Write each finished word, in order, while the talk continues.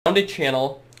a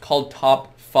channel called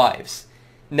Top Fives.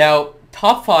 Now,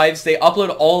 Top Fives, they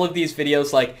upload all of these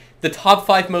videos like the top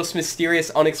 5 most mysterious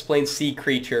unexplained sea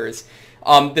creatures,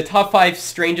 the top 5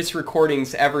 strangest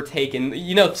recordings ever taken,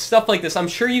 you know, stuff like this. I'm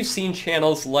sure you've seen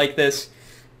channels like this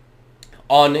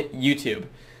on YouTube.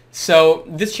 So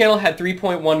this channel had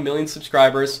 3.1 million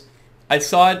subscribers. I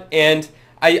saw it and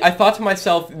I thought to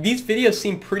myself, these videos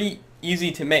seem pretty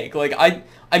easy to make. Like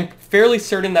I'm fairly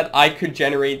certain that I could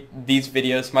generate these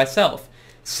videos myself.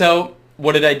 So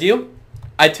what did I do?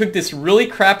 I took this really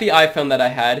crappy iPhone that I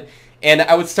had, and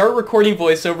I would start recording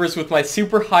voiceovers with my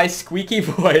super high squeaky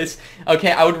voice.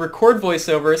 Okay, I would record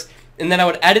voiceovers, and then I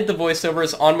would edit the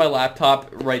voiceovers on my laptop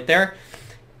right there.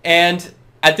 And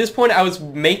at this point, I was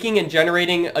making and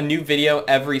generating a new video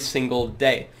every single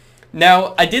day.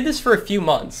 Now, I did this for a few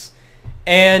months,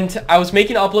 and I was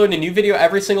making and uploading a new video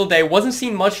every single day. Wasn't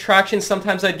seeing much traction.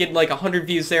 Sometimes I'd get like 100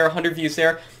 views there, 100 views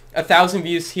there, 1,000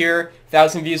 views here,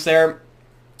 1,000 views there.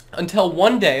 Until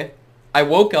one day, I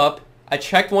woke up, I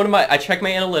checked my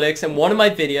analytics, and one of my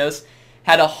videos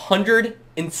had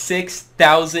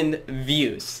 106,000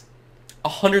 views.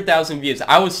 100,000 views.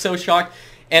 I was so shocked,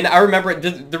 and I remember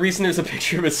the reason there's a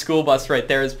picture of a school bus right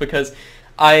there is because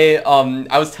I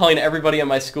was telling everybody on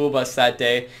my school bus that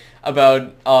day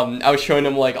about, I was showing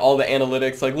them like all the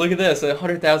analytics, like look at this,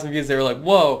 100,000 views. They were like,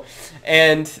 whoa.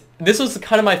 And this was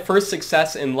kind of my first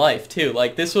success in life too.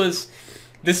 Like this is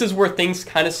where things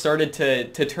kind of started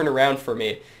to turn around for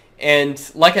me. And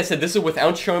like I said, this is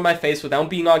without showing my face, without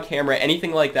being on camera,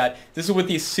 anything like that. This is with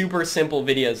these super simple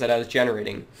videos that I was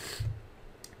generating.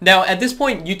 Now, at this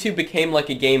point, YouTube became like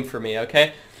a game for me,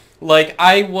 okay? Like,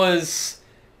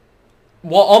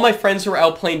 while all my friends were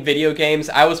out playing video games,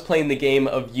 I was playing the game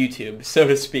of YouTube, so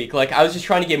to speak. Like, I was just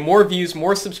trying to get more views,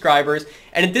 more subscribers,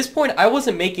 and at this point, I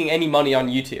wasn't making any money on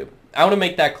YouTube. I want to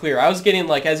make that clear. I was getting,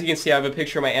 like, as you can see, I have a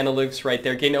picture of my analytics right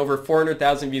there, getting over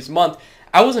 400,000 views a month.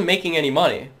 I wasn't making any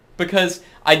money because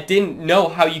I didn't know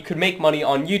how you could make money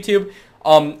on YouTube.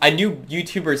 I knew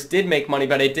YouTubers did make money,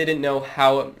 but I didn't know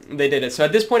how they did it. So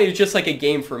at this point, it was just like a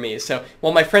game for me. So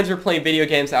while my friends were playing video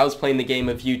games, I was playing the game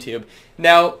of YouTube.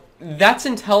 Now, that's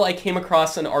until I came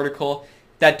across an article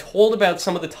that told about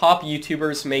some of the top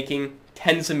YouTubers making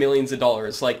tens of millions of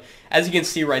dollars. Like, as you can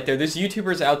see right there, there's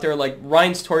YouTubers out there, like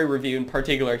Ryan's Toy Review in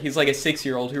particular. He's like a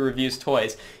 6-year-old who reviews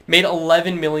toys. Made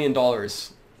 $11 million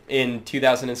in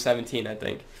 2017, I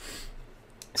think.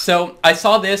 So I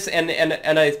saw this and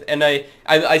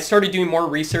I started doing more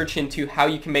research into how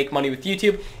you can make money with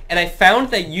YouTube, and I found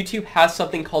that YouTube has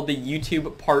something called the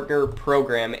YouTube Partner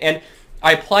Program, and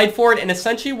I applied for it, and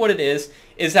essentially what it is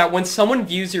that when someone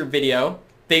views your video,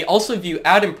 they also view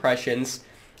ad impressions,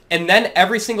 and then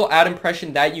every single ad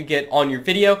impression that you get on your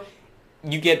video,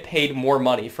 you get paid more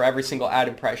money for every single ad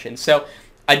impression. So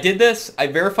I did this, I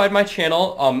verified my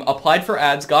channel, applied for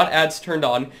ads, got ads turned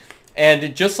on,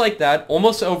 and just like that,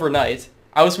 almost overnight,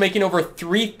 I was making over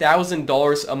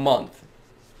 $3,000 a month.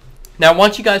 Now, I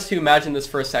want you guys to imagine this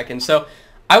for a second. So,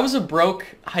 I was a broke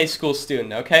high school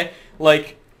student, okay?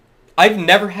 Like, I've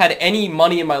never had any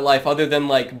money in my life other than,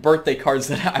 like, birthday cards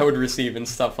that I would receive and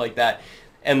stuff like that.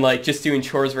 And, like, just doing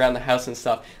chores around the house and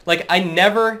stuff. Like, I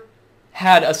never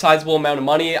had a sizable amount of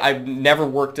money. I've never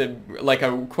worked a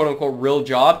quote-unquote real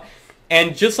job.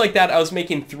 And just like that, I was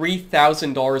making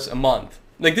 $3,000 a month.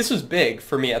 Like, this was big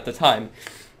for me at the time,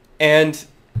 and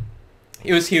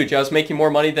it was huge. I was making more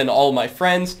money than all of my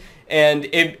friends, and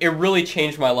it really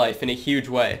changed my life in a huge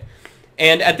way.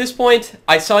 And at this point,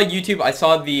 I saw YouTube, I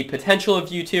saw the potential of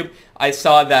YouTube, I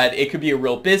saw that it could be a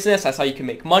real business, I saw you can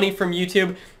make money from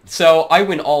YouTube, so I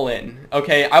went all in,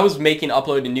 okay? I was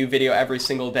uploading a new video every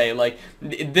single day. Like,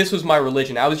 this was my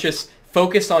religion. I was just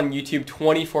focused on YouTube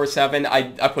 24/7.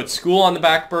 I put school on the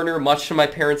back burner, much to my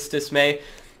parents' dismay.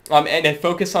 And I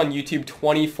focus on YouTube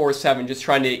 24/7, just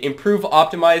trying to improve,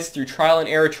 optimize through trial and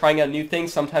error, trying out new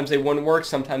things. Sometimes they wouldn't work,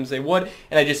 sometimes they would,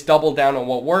 and I just doubled down on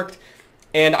what worked.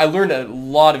 And I learned a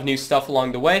lot of new stuff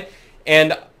along the way.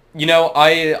 And, you know,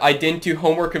 I didn't do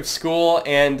homework of school,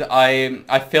 and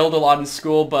I failed a lot in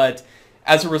school, but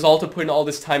as a result of putting all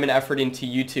this time and effort into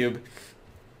YouTube,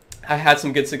 I had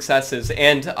some good successes.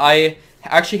 And I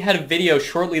actually had a video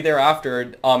shortly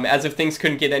thereafter, as if things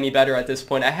couldn't get any better at this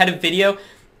point. I had a video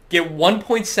get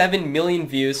 1.7 million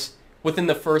views within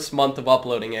the first month of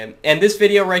uploading it. And this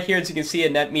video right here, as you can see,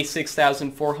 it net me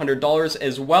 $6,400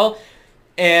 as well.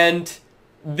 And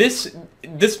this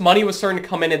money was starting to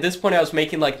come in. At this point, I was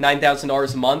making like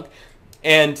 $9,000 a month.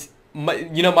 And,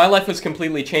 my life was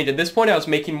completely changed. At this point, I was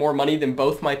making more money than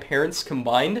both my parents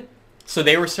combined. So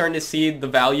they were starting to see the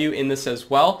value in this as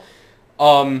well.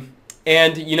 And,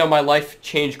 my life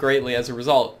changed greatly as a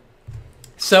result.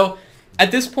 So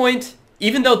at this point,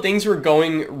 even though things were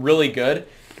going really good,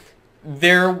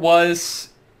 there was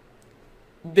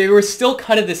still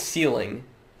kind of this ceiling,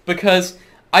 because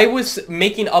I was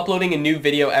uploading a new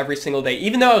video every single day.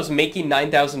 Even though I was making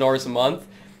 $9,000 a month,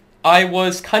 I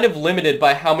was kind of limited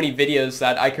by how many videos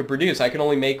that I could produce. I could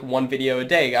only make one video a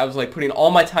day. I was like putting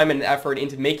all my time and effort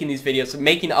into making these videos,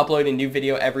 uploading a new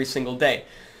video every single day.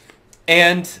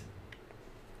 And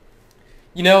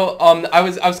I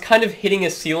was kind of hitting a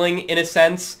ceiling, in a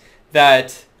sense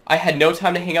that I had no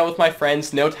time to hang out with my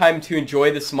friends, no time to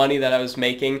enjoy this money that I was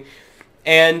making.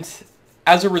 And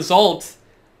as a result,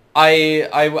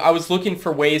 I was looking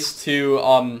for ways to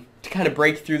kind of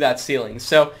break through that ceiling.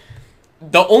 So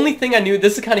the only thing I knew,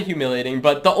 this is kind of humiliating,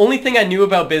 but the only thing I knew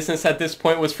about business at this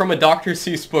point was from a Dr.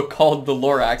 Seuss book called The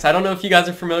Lorax. I don't know if you guys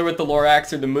are familiar with The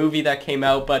Lorax or the movie that came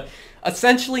out, but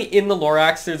essentially in The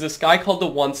Lorax, there's this guy called the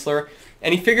Onceler,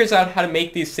 and he figures out how to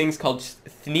make these things called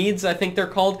thneeds, I think they're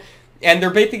called, and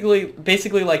they're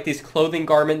basically like these clothing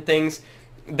garment things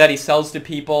that he sells to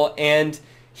people, and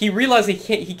he realizes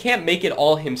he can't make it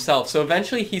all himself, so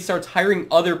eventually he starts hiring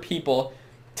other people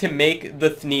to make the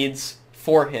thneeds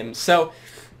for him. So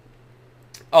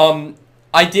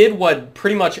I did what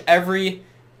pretty much every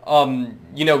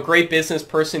great business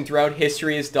person throughout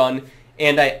history has done,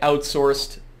 and I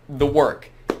outsourced the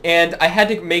work. And I had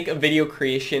to make a video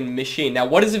creation machine. Now,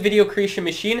 what is a video creation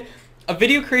machine? A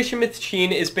video creation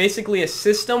machine is basically a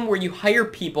system where you hire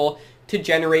people to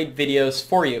generate videos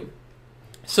for you.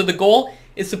 So the goal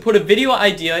is to put a video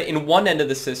idea in one end of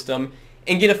the system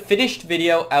and get a finished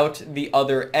video out the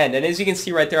other end. And as you can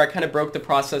see right there, I kind of broke the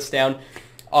process down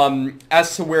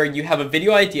as to where you have a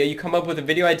video idea, you come up with a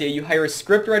video idea, you hire a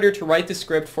script writer to write the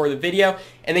script for the video,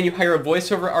 and then you hire a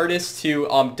voiceover artist to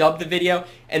dub the video,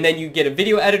 and then you get a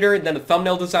video editor, and then a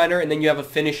thumbnail designer, and then you have a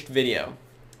finished video.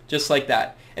 Just like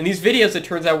that. And these videos, it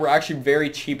turns out, were actually very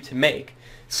cheap to make.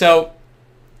 So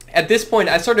at this point,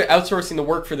 I started outsourcing the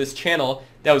work for this channel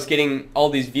that was getting all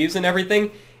these views and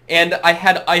everything, and I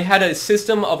had a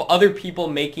system of other people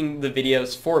making the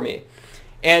videos for me.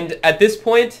 And at this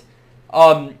point,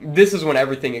 this is when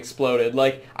everything exploded.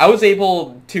 Like, I was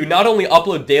able to not only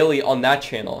upload daily on that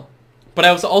channel, but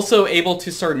I was also able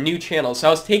to start new channels. So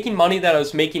I was taking money that I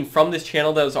was making from this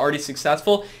channel that was already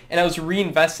successful, and I was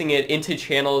reinvesting it into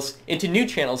channels, into new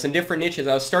channels in different niches.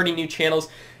 I was starting new channels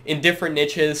in different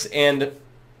niches and,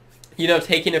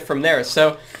 taking it from there.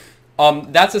 So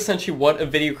that's essentially what a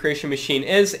video creation machine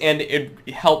is, and it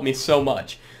helped me so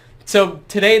much. So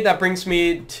today, that brings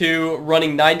me to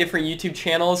running 9 different YouTube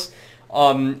channels.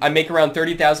 I make around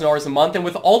 $30,000 a month, and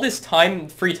with all this time,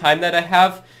 free time that I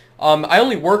have, I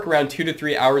only work around 2 to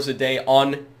 3 hours a day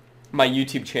on my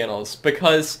YouTube channels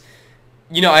because,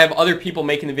 I have other people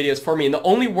making the videos for me, and the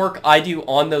only work I do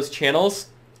on those channels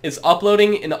is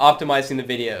uploading and optimizing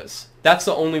the videos. That's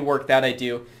the only work that I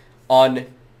do on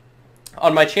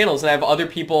my channels, and I have other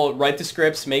people write the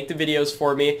scripts, make the videos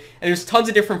for me, and there's tons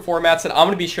of different formats that I'm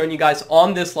going to be showing you guys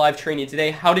on this live training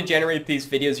today, how to generate these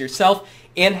videos yourself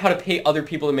and how to pay other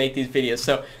people to make these videos.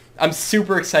 So I'm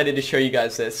super excited to show you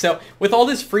guys this. So with all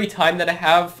this free time that I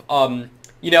have,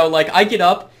 like I get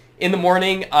up in the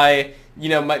morning, I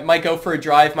might go for a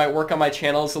drive, might work on my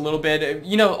channels a little bit,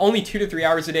 only 2 to 3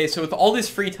 hours a day. So with all this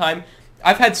free time,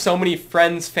 I've had so many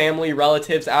friends, family,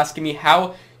 relatives asking me,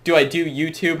 how do I do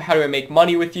YouTube? How do I make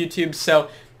money with YouTube? So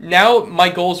now my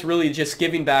goal is really just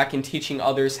giving back and teaching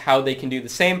others how they can do the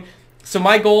same. So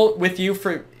my goal with you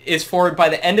is by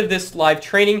the end of this live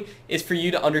training is for you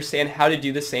to understand how to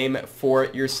do the same for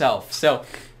yourself. So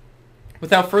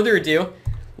without further ado,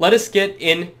 let us get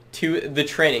into the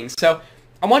training. So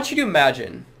I want you to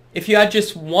imagine if you had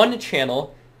just one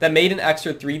channel that made an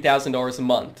extra $3,000 a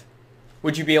month.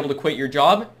 Would you be able to quit your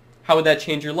job? How would that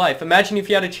change your life? Imagine if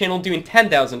you had a channel doing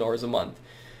 $10,000 a month.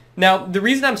 Now, the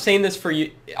reason I'm saying this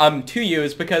to you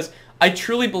is because I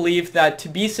truly believe that to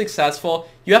be successful,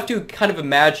 you have to kind of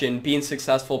imagine being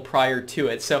successful prior to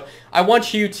it. So I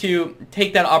want you to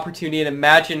take that opportunity and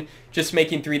imagine just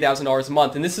making $3,000 a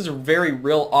month. And this is a very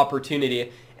real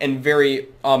opportunity and very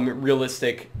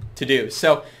realistic to do.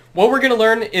 So what we're going to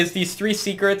learn is these 3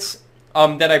 secrets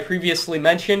that I previously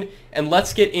mentioned. And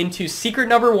let's get into secret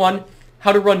number 1,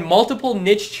 how to run multiple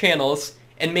niche channels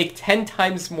and make 10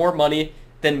 times more money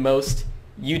than most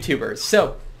YouTubers.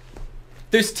 So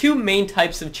there's 2 main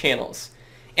types of channels,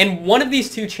 and one of these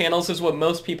 2 channels is what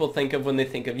most people think of when they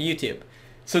think of YouTube.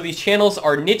 So these channels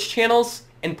are niche channels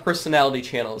and personality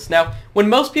channels. Now, when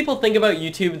most people think about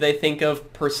YouTube, they think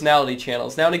of personality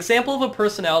channels. Now, an example of a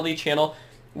personality channel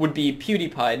would be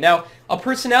PewDiePie. Now, a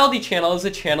personality channel is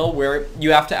a channel where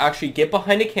you have to actually get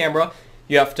behind a camera,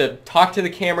 You have to talk to the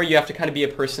camera. You have to kind of be a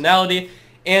personality.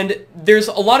 And there's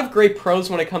a lot of great pros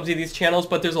when it comes to these channels,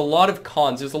 but there's a lot of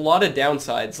cons. There's a lot of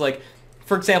downsides. Like,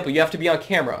 for example, you have to be on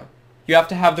camera. You have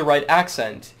to have the right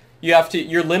accent.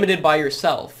 You're limited by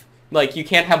yourself. Like, you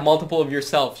can't have multiple of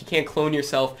yourself. You can't clone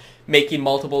yourself making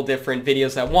multiple different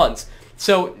videos at once.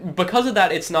 So because of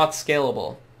that, it's not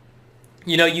scalable.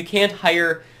 You know, you can't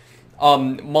hire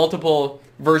multiple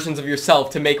versions of yourself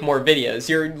to make more videos.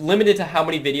 You're limited to how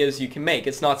many videos you can make.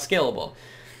 It's not scalable.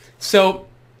 So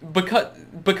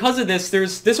because of this,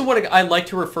 this is what I like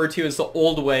to refer to as the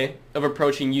old way of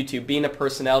approaching YouTube, being a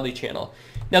personality channel.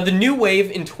 Now, the new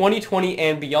wave in 2020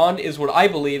 and beyond is what I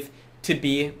believe to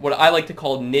be what I like to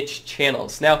call niche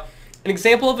channels. Now, an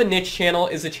example of a niche channel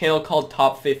is a channel called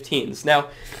Top 15s. Now,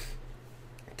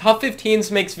 Top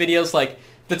 15s makes videos like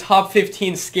the top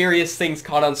 15 scariest things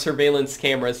caught on surveillance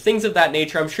cameras, things of that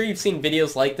nature. I'm sure you've seen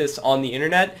videos like this on the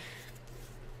internet.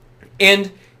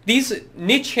 And these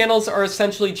niche channels are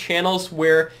essentially channels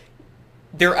where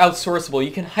they're outsourceable.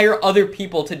 You can hire other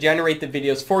people to generate the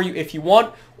videos for you if you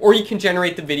want, or you can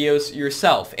generate the videos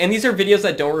yourself. And these are videos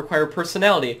that don't require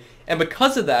personality. And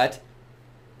because of that,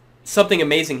 something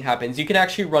amazing happens. You can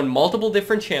actually run multiple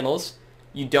different channels.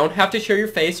 You don't have to show your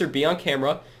face or be on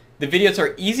camera. The videos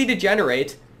are easy to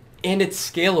generate, and it's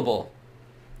scalable.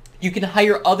 You can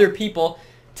hire other people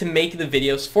to make the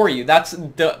videos for you. That's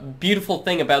the beautiful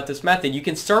thing about this method. You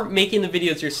can start making the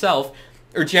videos yourself,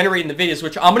 or generating the videos,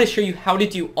 which I'm going to show you how to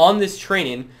do on this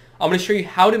training. I'm going to show you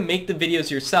how to make the videos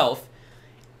yourself.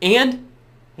 And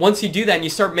once you do that and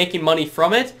you start making money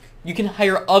from it, you can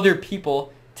hire other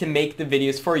people to make the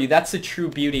videos for you. That's the true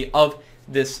beauty of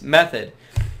this method.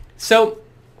 So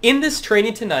in this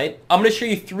training tonight, I'm going to show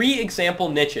you 3 example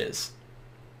niches.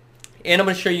 And I'm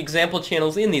going to show you example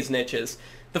channels in these niches.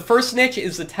 The first niche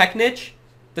is the tech niche.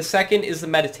 The second is the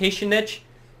meditation niche.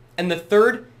 And the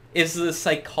third is the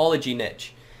psychology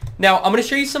niche. Now, I'm going to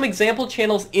show you some example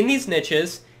channels in these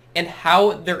niches and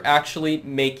how they're actually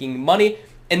making money.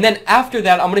 And then after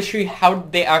that, I'm going to show you how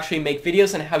they actually make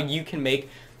videos and how you can make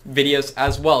videos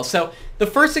as well. So the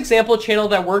first example channel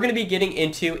that we're going to be getting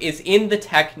into is in the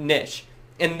tech niche.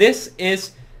 And this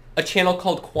is a channel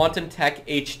called Quantum Tech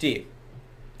HD.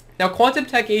 Now, Quantum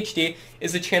Tech HD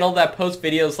is a channel that posts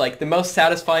videos like the most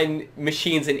satisfying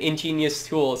machines and ingenious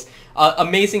tools,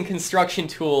 amazing construction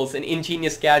tools and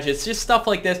ingenious gadgets, just stuff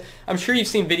like this. I'm sure you've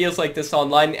seen videos like this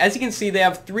online. As you can see, they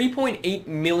have 3.8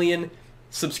 million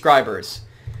subscribers.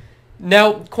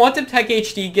 Now, Quantum Tech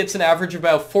HD gets an average of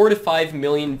about 4 to 5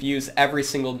 million views every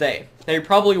single day. Now, you're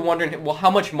probably wondering, well, how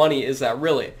much money is that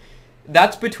really?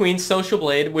 That's between Social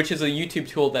Blade, which is a YouTube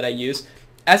tool that I use,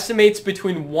 estimates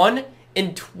between $1,000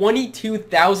 and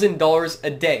 $22,000 a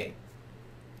day.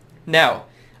 Now,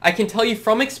 I can tell you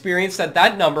from experience that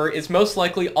that number is most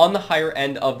likely on the higher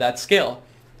end of that scale.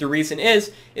 The reason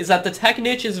is that the tech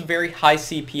niche is a very high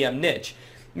CPM niche,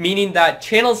 meaning that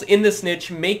channels in this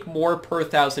niche make more per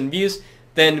 1,000 views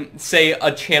than, say,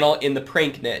 a channel in the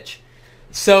prank niche.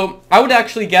 So I would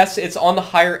actually guess it's on the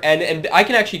higher end, and I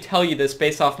can actually tell you this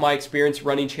based off my experience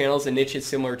running channels and niches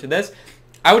similar to this.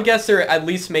 I would guess they're at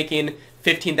least making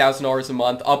 $15,000 a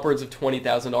month, upwards of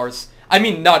 $20,000. I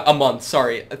mean, not a month,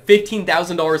 sorry.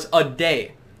 $15,000 a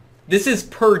day. This is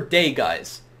per day,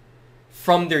 guys,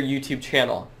 from their YouTube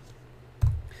channel.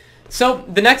 So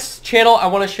the next channel I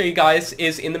want to show you guys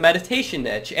is in the meditation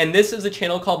niche, and this is a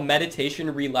channel called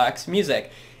Meditation Relax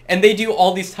Music. And they do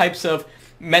all these types of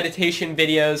meditation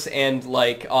videos and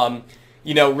like,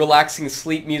 you know, relaxing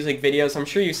sleep music videos. I'm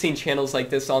sure you've seen channels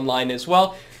like this online as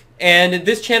well. And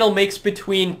this channel makes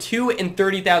between $2,000 and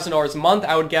 $30,000 a month,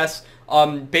 I would guess,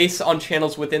 based on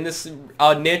channels within this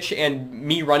niche and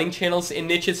me running channels in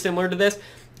niches similar to this.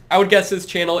 I would guess this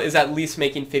channel is at least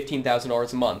making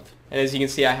 $15,000 a month. And as you can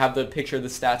see, I have the picture of the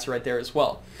stats right there as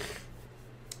well.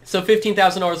 So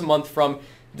 $15,000 a month from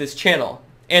this channel.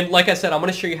 And like I said, I'm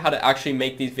going to show you how to actually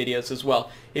make these videos as well,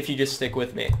 if you just stick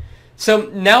with me. So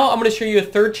now I'm going to show you a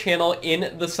third channel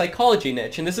in the psychology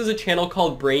niche. And this is a channel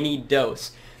called Brainy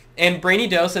Dose. And Brainy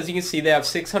Dose, as you can see, they have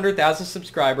 600,000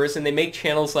 subscribers, and they make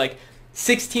channels like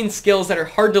 16 skills that are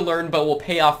hard to learn but will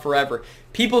pay off forever.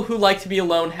 People who like to be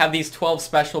alone have these 12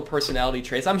 special personality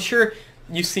traits. I'm sure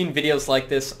you've seen videos like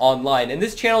this online. And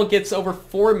this channel gets over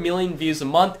 4 million views a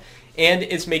month and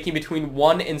is making between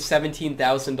 $1,000 and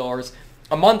 $17,000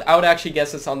 a month. I would actually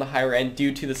guess it's on the higher end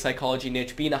due to the psychology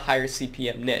niche being a higher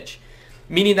CPM niche,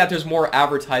 meaning that there's more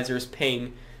advertisers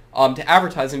paying to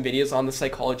advertise in videos on the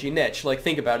psychology niche. Like,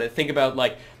 think about it. Think about,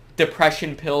 like,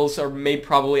 depression pills are made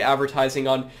probably advertising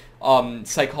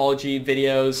psychology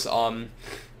videos.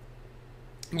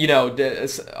 You know,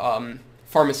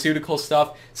 pharmaceutical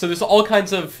stuff. So there's all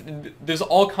kinds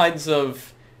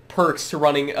of perks to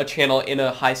running a channel in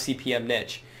a high CPM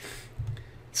niche.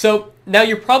 So now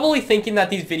you're probably thinking that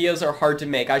these videos are hard to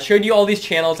make. I showed you all these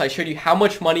channels. I showed you how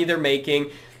much money they're making.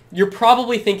 You're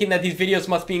probably thinking that these videos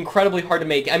must be incredibly hard to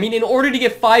make. I mean, in order to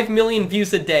get 5 million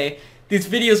views a day, these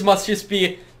videos must just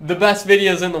be the best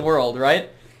videos in the world, right?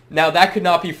 Now, that could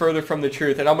not be further from the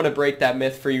truth, and I'm going to break that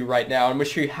myth for you right now. I'm going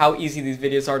to show you how easy these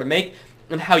videos are to make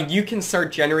and how you can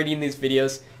start generating these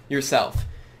videos yourself.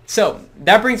 So,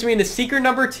 that brings me into secret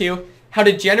number 2, how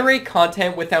to generate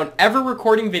content without ever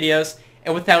recording videos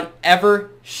and without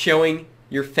ever showing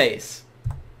your face.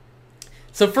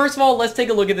 So first of all, let's take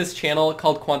a look at this channel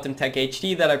called Quantum Tech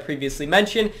HD that I previously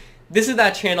mentioned. This is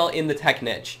that channel in the tech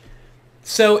niche.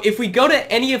 So if we go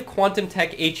to any of Quantum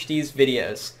Tech HD's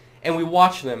videos and we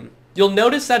watch them, you'll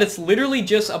notice that it's literally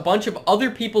just a bunch of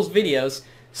other people's videos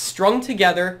strung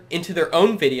together into their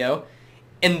own video,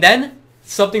 and then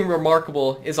something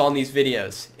remarkable is on these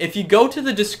videos. If you go to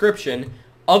the description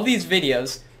of these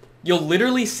videos, you'll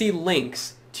literally see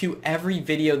links to every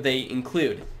video they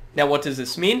include. Now, what does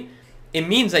this mean? It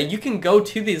means that you can go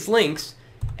to these links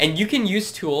and you can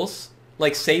use tools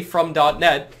like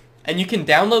savefrom.net, and you can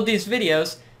download these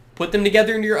videos, put them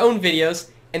together into your own videos,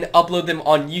 and upload them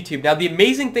on YouTube. Now, the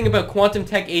amazing thing about Quantum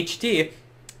Tech HD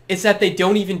is that they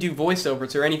don't even do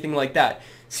voiceovers or anything like that.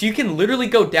 So you can literally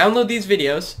go download these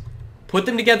videos, put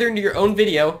them together into your own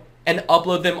video, and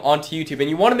upload them onto YouTube. And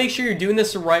you want to make sure you're doing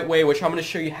this the right way, which I'm going to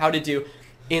show you how to do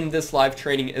in this live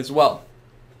training as well.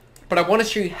 But I want to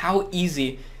show you how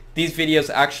easy these videos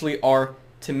actually are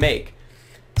to make.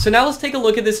 So now let's take a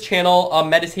look at this channel,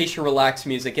 Meditation Relax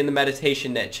Music, in the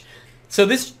meditation niche. So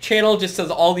this channel just does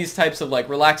all these types of like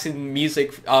relaxing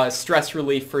music, stress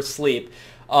relief for sleep,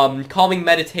 calming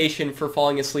meditation for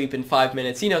falling asleep in 5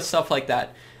 minutes, you know, stuff like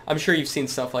that. I'm sure you've seen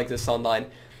stuff like this online.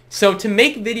 So to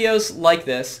make videos like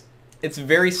this, it's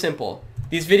very simple.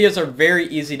 These videos are very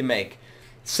easy to make.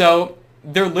 So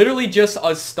they're literally just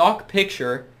a stock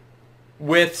picture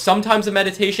with sometimes a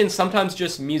meditation, sometimes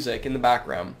just music in the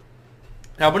background.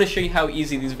 Now I'm going to show you how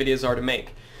easy these videos are to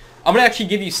make. I'm going to actually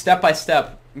give you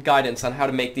step-by-step guidance on how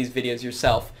to make these videos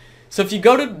yourself. So if you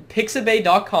go to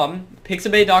pixabay.com,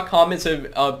 pixabay.com is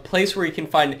a place where you can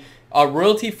find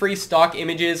royalty-free stock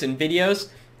images and videos,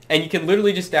 and you can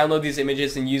literally just download these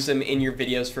images and use them in your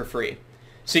videos for free.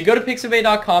 So you go to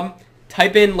pixabay.com,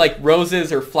 type in like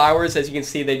roses or flowers. As you can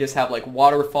see, they just have like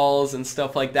waterfalls and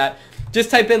stuff like that. Just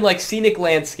type in like scenic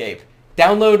landscape,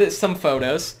 download some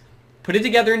photos, put it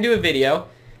together into a video,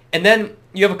 and then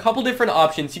you have a couple different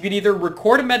options. You could either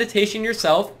record a meditation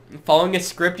yourself, following a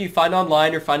script you find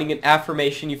online or finding an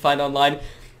affirmation you find online.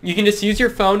 You can just use your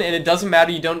phone, and it doesn't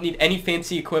matter. You don't need any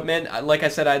fancy equipment. Like I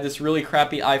said, I had this really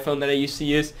crappy iPhone that I used to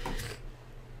use.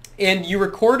 And you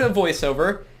record a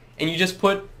voiceover, and you just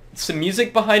put some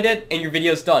music behind it, and your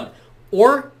video's done.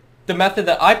 Or the method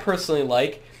that I personally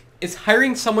like is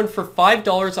hiring someone for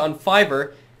 $5 on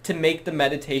Fiverr to make the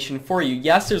meditation for you.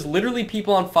 Yes, there's literally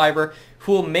people on Fiverr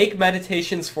who will make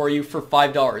meditations for you for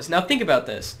 $5. Now think about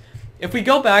this. If we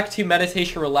go back to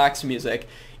Meditation Relax Music,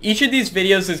 each of these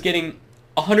videos is getting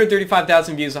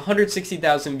 135,000 views,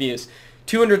 160,000 views,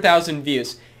 200,000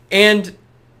 views. And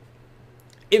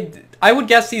I would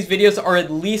guess these videos are at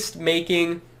least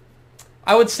making,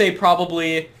 I would say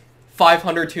probably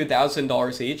 $500 to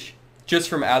 $1,000 each, just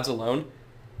from ads alone.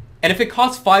 And if it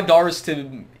costs $5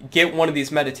 to get one of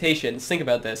these meditations, think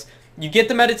about this. You get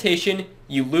the meditation,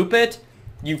 you loop it,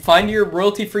 you find your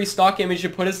royalty-free stock image to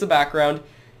put as the background,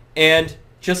 and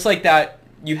just like that,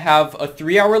 you have a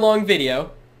 3-hour-long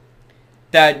video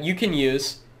that you can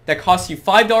use that costs you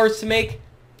 $5 to make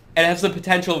and has the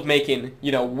potential of making,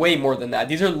 you know, way more than that.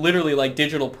 These are literally like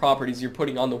digital properties you're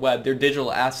putting on the web. They're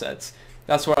digital assets.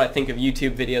 That's what I think of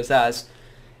YouTube videos as.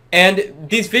 And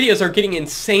these videos are getting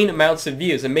insane amounts of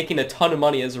views and making a ton of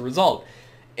money as a result.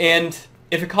 And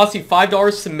if it costs you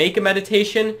 $5 to make a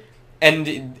meditation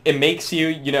and it makes you,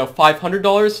 you know,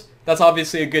 $500, that's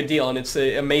obviously a good deal, and it's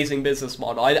an amazing business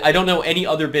model. I don't know any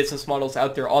other business models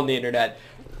out there on the internet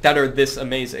that are this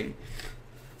amazing.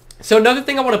 So another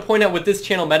thing I want to point out with this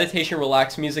channel, Meditation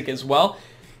Relax Music, as well,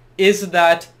 is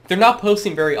that they're not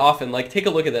posting very often. Like, take a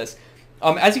look at this.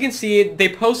 As you can see, they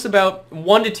post about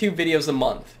 1 to 2 videos a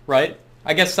month, right?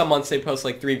 I guess some months they post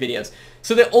like 3 videos.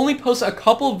 So they only post a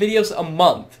couple of videos a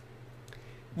month,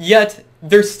 yet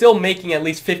they're still making at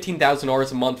least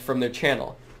 $15,000 a month from their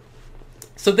channel.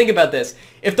 So think about this.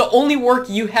 If the only work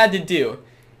you had to do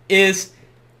is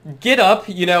get up,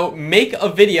 you know, make a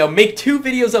video, make 2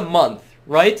 videos a month,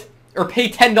 right? Or pay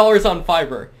 $10 on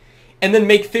Fiverr, and then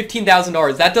make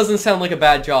 $15,000. That doesn't sound like a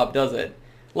bad job, does it?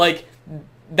 Like,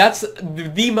 That's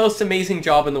the most amazing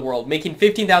job in the world. Making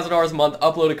 $15,000 a month,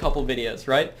 upload a couple videos,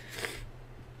 right?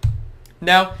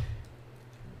 Now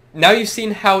you've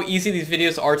seen how easy these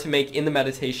videos are to make in the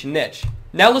meditation niche.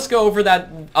 Now let's go over that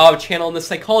channel in the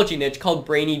psychology niche called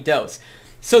Brainy Dose.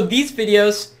 So these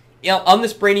videos on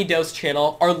this Brainy Dose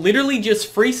channel are literally just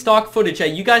free stock footage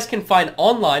that you guys can find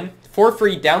online for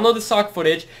free. Download the stock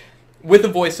footage with a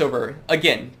voiceover.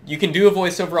 Again, you can do a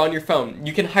voiceover on your phone.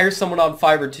 You can hire someone on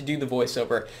Fiverr to do the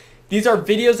voiceover. These are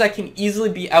videos that can easily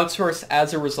be outsourced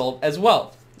as a result as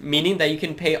well, meaning that you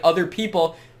can pay other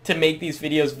people to make these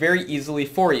videos very easily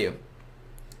for you.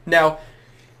 Now,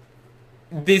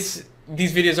 these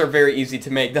videos are very easy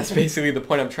to make. That's basically the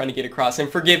point I'm trying to get across.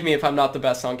 And forgive me if I'm not the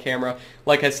best on camera.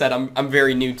 Like I said, I'm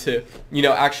very new to,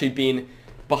 actually being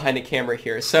behind a camera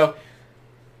here. So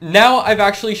now I've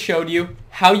actually showed you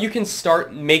how you can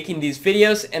start making these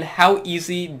videos and how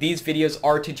easy these videos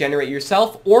are to generate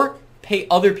yourself or pay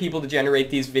other people to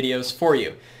generate these videos for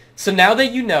you. So now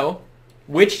that you know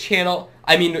which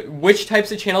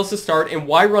types of channels to start and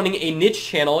why running a niche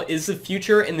channel is the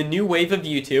future and the new wave of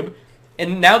YouTube,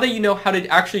 and now that you know how to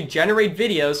actually generate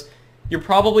videos, you're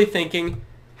probably thinking,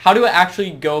 how do I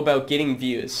actually go about getting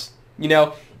views?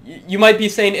 You might be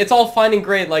saying, it's all fine and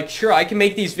great, like, sure, I can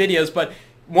make these videos, but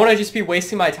won't I just be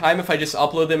wasting my time if I just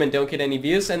upload them and don't get any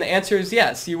views? And the answer is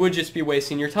yes, you would just be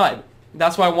wasting your time.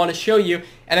 That's why I want to show you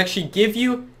and actually give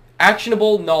you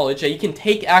actionable knowledge that you can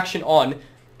take action on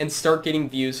and start getting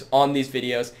views on these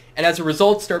videos, and as a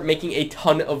result, start making a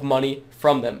ton of money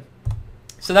from them.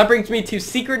 So that brings me to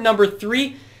secret number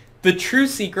 3, the true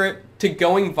secret to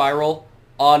going viral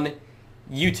on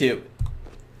YouTube.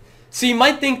 So you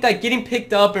might think that getting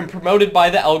picked up and promoted by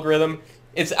the algorithm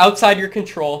is outside your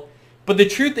control, but the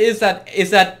truth is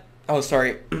that oh,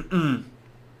 sorry,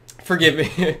 forgive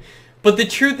me. But the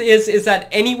truth is that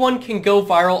anyone can go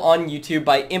viral on YouTube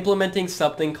by implementing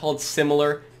something called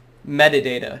similar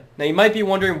metadata. Now you might be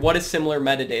wondering, what is similar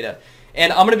metadata?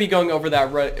 And I'm going to be going over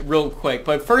that real quick.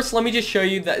 But first, let me just show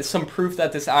you some proof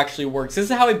that this actually works. This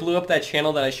is how I blew up that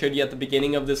channel that I showed you at the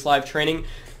beginning of this live training,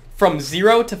 from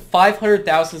 0 to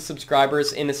 500,000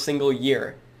 subscribers in a single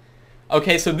year.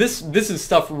 Okay, so this is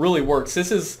stuff really works.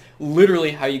 This is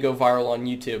literally how you go viral on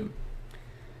YouTube.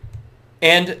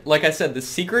 And like I said, the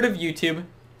secret of YouTube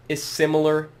is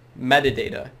similar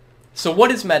metadata. So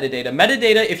what is metadata?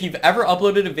 Metadata, if you've ever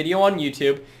uploaded a video on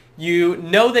YouTube, you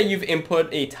know that you've input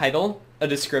a title, a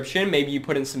description, maybe you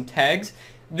put in some tags.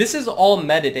 This is all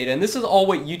metadata, and this is all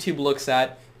what YouTube looks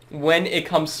at when it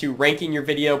comes to ranking your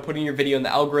video, putting your video in the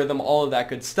algorithm, all of that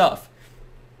good stuff.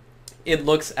 It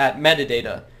looks at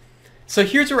metadata. So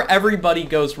here's where everybody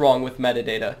goes wrong with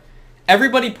metadata.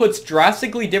 Everybody puts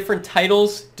drastically different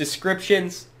titles,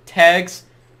 descriptions, tags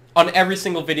on every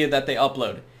single video that they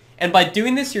upload. And by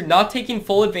doing this, you're not taking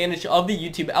full advantage of the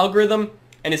YouTube algorithm,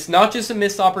 and it's not just a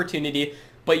missed opportunity,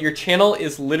 but your channel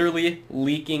is literally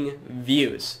leaking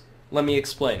views. Let me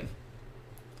explain.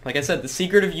 Like I said, the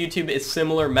secret of YouTube is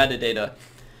similar metadata.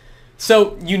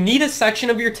 So you need a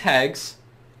section of your tags,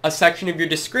 a section of your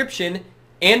description,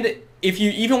 and if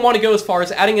you even want to go as far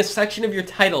as adding a section of your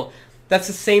title that's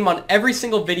the same on every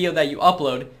single video that you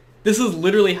upload, this is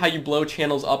literally how you blow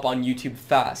channels up on YouTube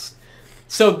fast.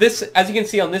 So this, as you can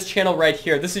see on this channel right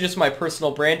here, this is just my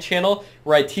personal brand channel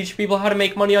where I teach people how to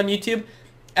make money on YouTube.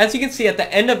 As you can see, at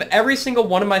the end of every single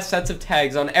one of my sets of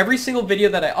tags on every single video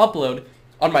that I upload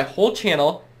on my whole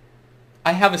channel,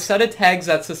 I have a set of tags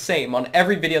that's the same on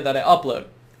every video that I upload.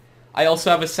 I also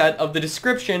have a set of the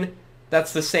description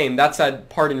that's the same. That's that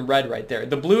part in red right there.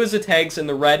 The blue is the tags and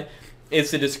the red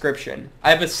is the description. I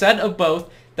have a set of both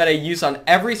that I use on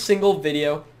every single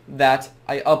video that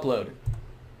I upload.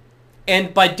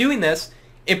 And by doing this,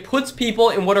 it puts people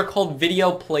in what are called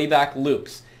video playback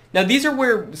loops. Now these are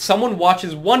where someone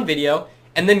watches one video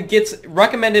and then gets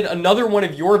recommended another one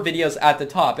of your videos at the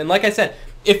top. And like I said,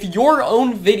 if your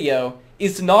own video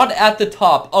is not at the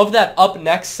top of that up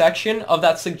next section, of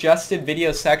that suggested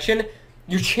video section,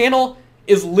 your channel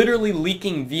is literally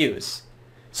leaking views.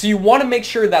 So you want to make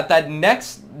sure that that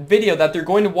next video that they're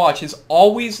going to watch is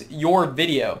always your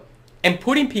video. And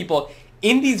putting people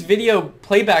in these video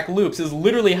playback loops is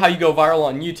literally how you go viral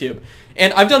on YouTube.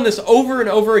 And I've done this over and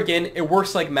over again. It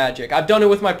works like magic. I've done it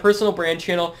with my personal brand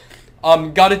channel.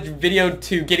 Got a video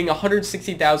to getting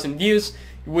 160,000 views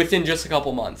within just a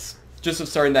couple months, just of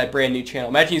starting that brand new channel.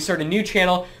 Imagine you start a new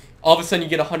channel, all of a sudden you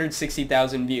get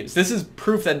 160,000 views. This is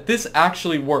proof that this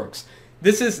actually works.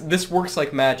 This works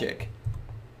like magic.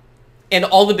 And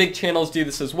all the big channels do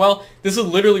this as well. This is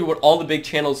literally what all the big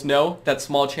channels know that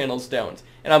small channels don't.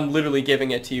 And I'm literally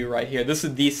giving it to you right here. This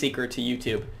is the secret to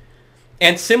YouTube.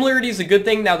 And similarity is a good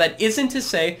thing. Now, that isn't to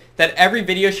say that every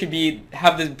video should be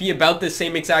about the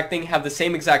same exact thing, have the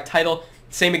same exact title,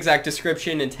 same exact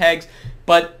description and tags.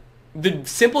 But the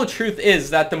simple truth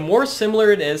is that the more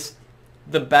similar it is,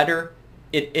 the better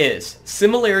it is.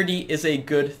 Similarity is a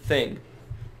good thing.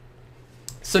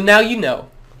 So now you know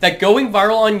that going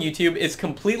viral on YouTube is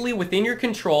completely within your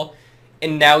control,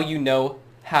 and now you know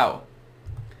how.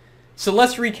 So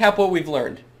let's recap what we've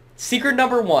learned. Secret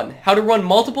number 1, how to run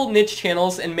multiple niche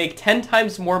channels and make 10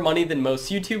 times more money than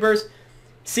most YouTubers.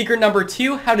 Secret number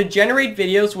 2, how to generate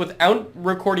videos without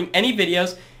recording any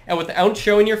videos and without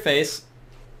showing your face.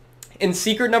 And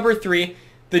secret number 3,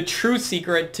 the true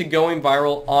secret to going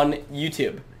viral on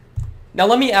YouTube. Now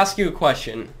let me ask you a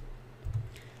question.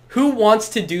 Who wants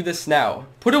to do this now?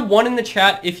 Put a 1 in the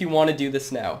chat if you want to do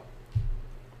this now.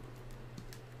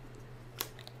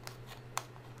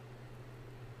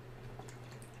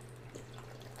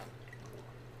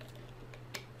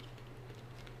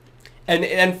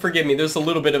 And forgive me, there's a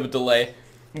little bit of a delay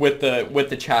with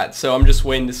the chat, so I'm just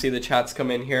waiting to see the chats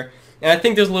come in here. And I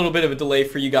think there's a little bit of a delay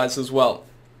for you guys as well.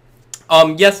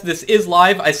 Yes, this is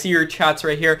live. I see your chats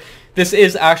right here. This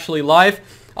is actually live.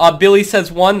 Billy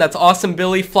says 1. That's awesome,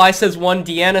 Billy. Fly says 1.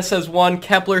 Deanna says 1.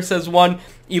 Kepler says 1.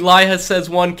 Elijah says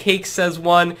 1. Cake says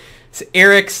 1.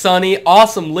 Eric, Sonny,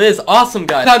 awesome. Liz, awesome,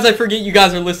 guys. Sometimes I forget you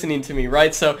guys are listening to me,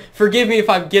 right? So forgive me if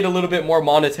I get a little bit more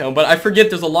monotone, but I forget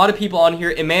there's a lot of people on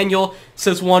here. Emmanuel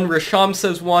says 1. Risham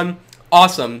says 1.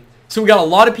 Awesome. So we got a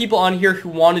lot of people on here who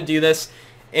want to do this,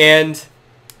 and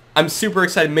I'm super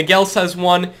excited. Miguel says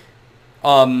 1.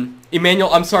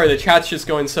 Emmanuel, I'm sorry, the chat's just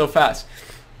going so fast.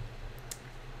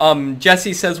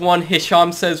 Jesse says 1.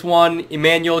 Hisham says 1.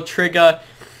 Emmanuel, Triga,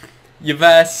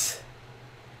 Yves.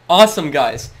 Awesome,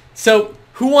 guys. So,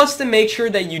 who wants to make sure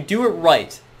that you do it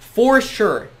right, for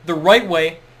sure, the right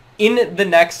way, in the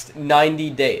next 90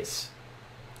 days?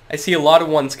 I see a lot of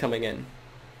 1s coming in.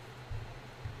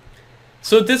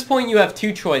 So at this point, you have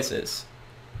 2 choices.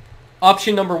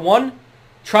 Option number 1,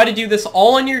 try to do this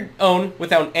all on your own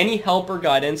without any help or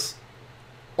guidance.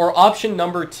 Or option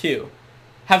number 2,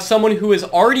 have someone who has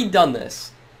already done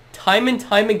this, time and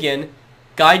time again,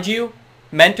 guide you,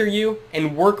 mentor you,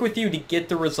 and work with you to get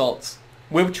the results.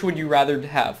 Which would you rather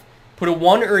have? Put a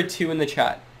 1 or a 2 in the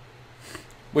chat.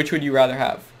 Which would you rather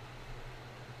have?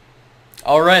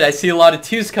 Alright, I see a lot of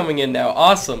 2s coming in now.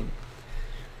 Awesome.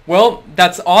 Well,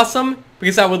 that's awesome,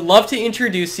 because I would love to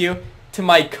introduce you to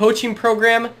my coaching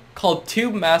program called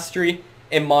Tube Mastery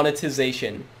and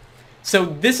Monetization. So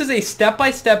this is a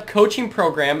step-by-step coaching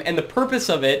program, and the purpose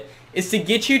of it is to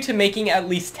get you to making at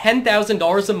least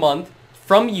 $10,000 a month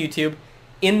from YouTube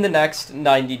in the next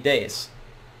 90 days.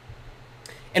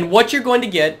 And what you're going to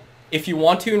get, if you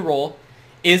want to enroll,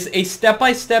 is a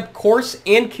step-by-step course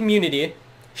and community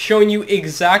showing you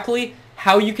exactly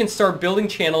how you can start building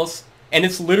channels, and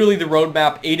it's literally the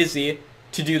roadmap A to Z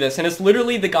to do this. And it's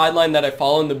literally the guideline that I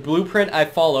follow and the blueprint I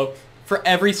follow for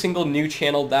every single new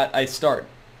channel that I start.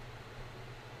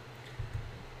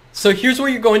 So here's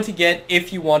what you're going to get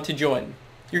if you want to join.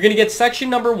 You're going to get section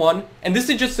number 1, and this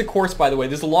is just the course, by the way.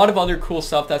 There's a lot of other cool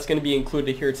stuff that's going to be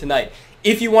included here tonight,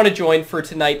 if you want to join for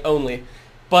tonight only.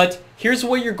 But here's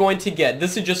what you're going to get.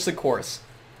 This is just the course.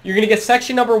 You're going to get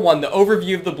section number 1, the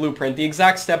overview of the blueprint, the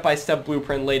exact step-by-step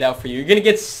blueprint laid out for you. You're going to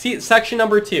get section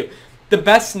number 2, the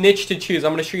best niche to choose.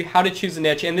 I'm going to show you how to choose a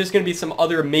niche, and there's going to be some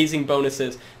other amazing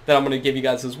bonuses that I'm going to give you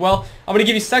guys as well. I'm going to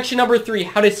give you section number 3,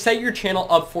 how to set your channel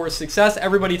up for success.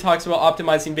 Everybody talks about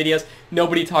optimizing videos.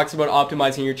 Nobody talks about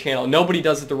optimizing your channel. Nobody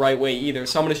does it the right way either.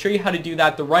 So I'm going to show you how to do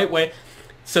that the right way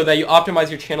so that you optimize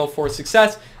your channel for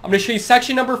success. I'm going to show you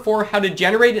section number 4, how to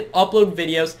generate and upload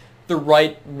videos the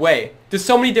right way. There's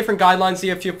so many different guidelines that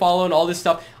you have to follow and all this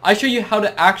stuff. I show you how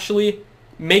to actually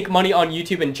make money on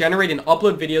YouTube and generate and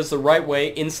upload videos the right way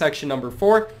in section number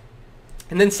 4.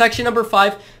 And then section number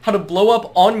 5, how to blow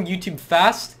up on YouTube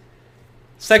fast.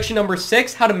 Section number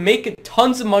 6, how to make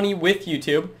tons of money with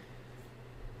YouTube.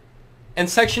 And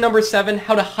section number 7,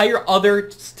 how to hire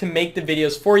others to make the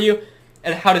videos for you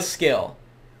and how to scale,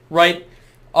 right?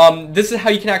 This is how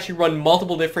you can actually run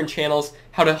multiple different channels,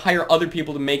 how to hire other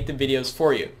people to make the videos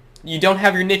for you. You don't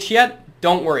have your niche yet?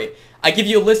 Don't worry. I give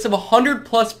you a list of 100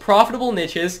 plus profitable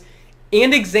niches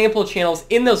and example channels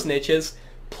in those niches,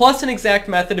 plus an exact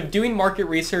method of doing market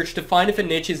research to find if a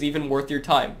niche is even worth your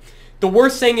time. The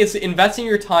worst thing is investing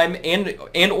your time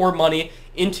and or money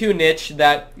into a niche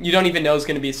that you don't even know is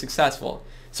going to be successful.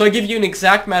 So I give you an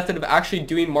exact method of actually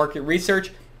doing market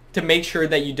research to make sure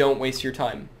that you don't waste your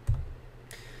time.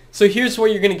 So here's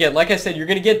what you're going to get. Like I said, you're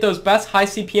going to get those best high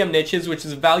CPM niches, which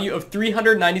is a value of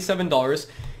 $397.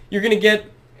 You're going to get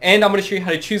And I'm going to show you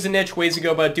how to choose a niche, ways to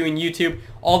go about doing YouTube,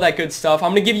 all that good stuff.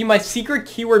 I'm going to give you my secret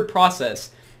keyword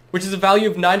process, which is a value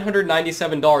of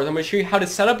 $997. I'm going to show you how to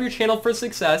set up your channel for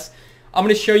success. I'm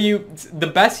going to show you the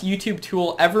best YouTube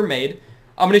tool ever made.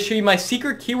 I'm going to show you my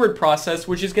secret keyword process,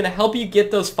 which is going to help you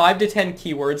get those 5 to 10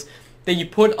 keywords that you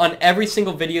put on every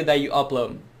single video that you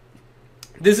upload.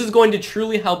 This is going to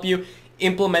truly help you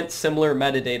implement similar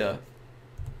metadata.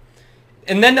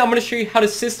 And then I'm going to show you how to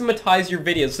systematize your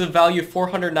videos. This is a value of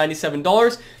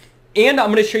 $497. And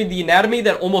I'm going to show you the anatomy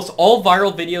that almost all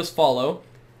viral videos follow,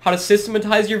 how to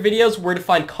systematize your videos, where to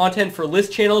find content for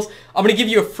list channels. I'm going to give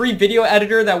you a free video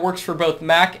editor that works for both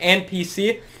Mac and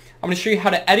PC. I'm going to show you how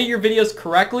to edit your videos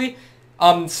correctly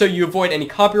so you avoid any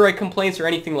copyright complaints or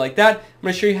anything like that. I'm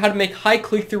going to show you how to make high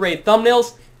click-through rate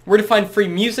thumbnails, where to find free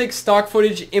music, stock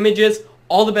footage, images,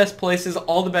 all the best places,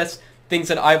 all the best things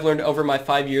that I've learned over my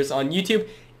 5 years on YouTube.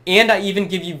 And I even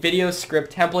give you video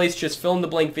script templates, just fill in the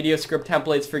blank video script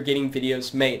templates for getting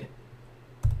videos made.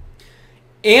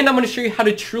 And I'm going to show you how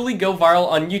to truly go viral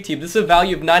on YouTube. This is a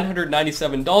value of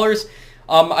 $997.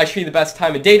 I show you the best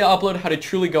time of day to upload, how to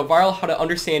truly go viral, how to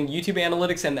understand YouTube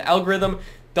analytics and the algorithm,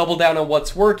 double down on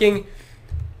what's working.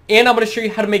 And I'm going to show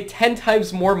you how to make 10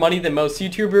 times more money than most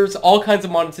YouTubers, all kinds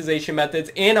of monetization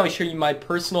methods, and I'll show you my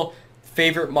personal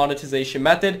favorite monetization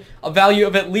method, a value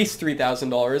of at least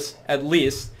 $3,000, at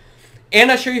least.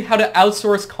 And I'll show you how to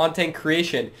outsource content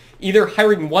creation, either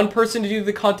hiring one person to do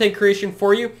the content creation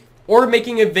for you, or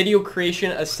making a video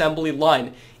creation assembly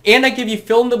line. And I give you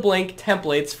fill-in-the-blank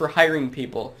templates for hiring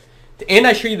people. And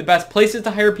I show you the best places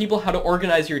to hire people, how to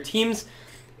organize your teams,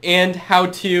 and how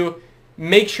to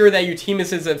make sure that your team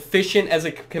is as efficient as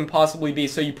it can possibly be.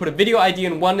 So you put a video ID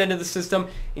in one end of the system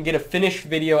and get a finished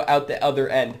video out the other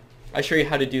end. I show you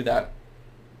how to do that.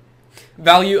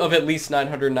 Value of at least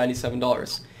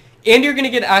 $997. And you're going to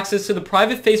get access to the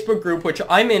private Facebook group, which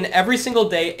I'm in every single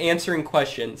day answering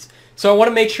questions. So I want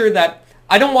to make sure that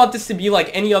I don't want this to be like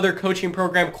any other coaching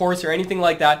program, course, or anything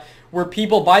like that, where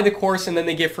people buy the course and then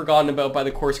they get forgotten about by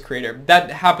the course creator.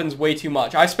 That happens way too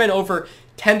much. I've spent over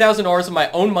 $10,000 of my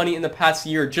own money in the past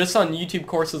year just on YouTube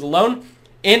courses alone,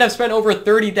 and I've spent over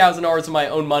 $30,000 of my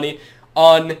own money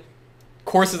on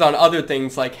courses on other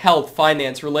things like health,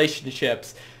 finance,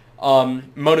 relationships,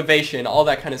 motivation, all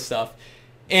that kind of stuff.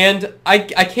 And I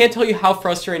can't tell you how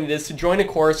frustrating it is to join a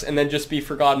course and then just be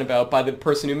forgotten about by the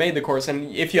person who made the course.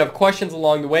 And if you have questions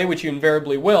along the way, which you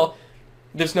invariably will,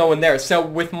 there's no one there. So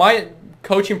with my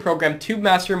coaching program, Tube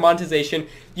Master Monetization,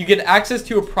 you get access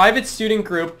to a private student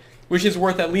group, which is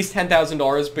worth at least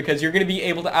 $10,000, because you're going to be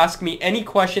able to ask me any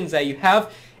questions that you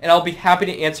have, and I'll be happy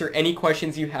to answer any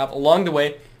questions you have along the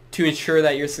way to ensure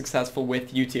that you're successful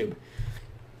with YouTube.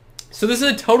 So this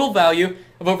is a total value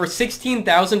of over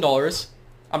 $16,000.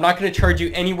 I'm not going to charge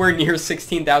you anywhere near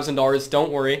 $16,000,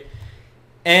 don't worry.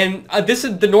 And this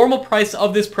is the normal price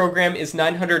of this program is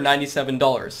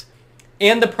 $997.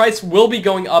 And the price will be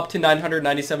going up to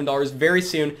 $997 very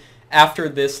soon after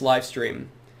this live stream.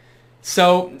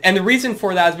 So, and the reason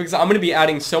for that is because I'm going to be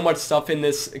adding so much stuff in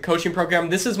this coaching program.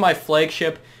 This is my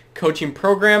flagship coaching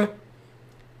program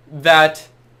that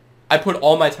I put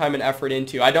all my time and effort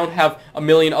into. I don't have a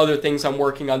million other things I'm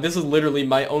working on. This is literally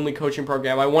my only coaching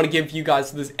program. I want to give you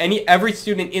guys every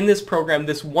student in this program,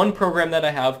 this one program that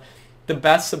I have, the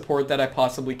best support that I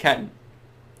possibly can.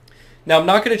 Now, I'm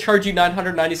not going to charge you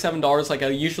 $997 like I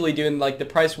usually do, and like the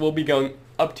price will be going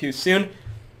up to soon.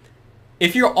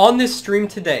 If you're on this stream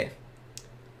today,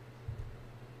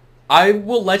 I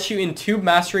will let you in Tube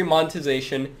Mastery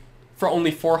Monetization for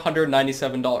only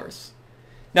 $497.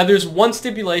 Now, there's one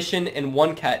stipulation and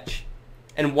one catch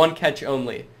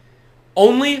only.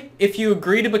 Only if you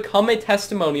agree to become a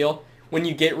testimonial when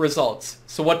you get results.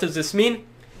 So what does this mean?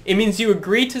 It means you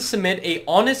agree to submit an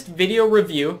honest video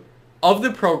review of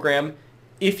the program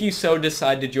if you so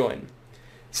decide to join.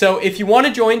 So if you want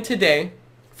to join today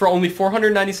for only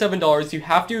 $497, you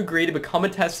have to agree to become a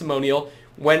testimonial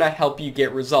when I help you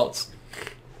get results.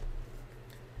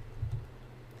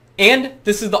 And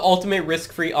this is the ultimate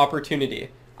risk-free opportunity.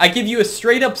 I give you a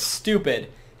straight up stupid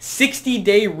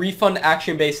 60-day refund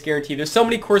action-based guarantee. There's so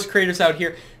many course creators out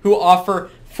here who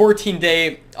offer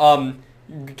 14-day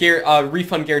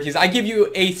refund guarantees. I give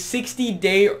you a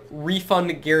 60-day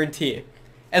refund guarantee.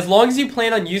 As long as you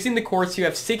plan on using the course, you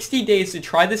have 60 days to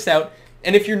try this out,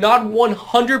 and if you're not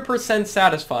 100%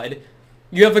 satisfied,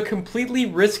 you have a completely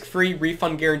risk-free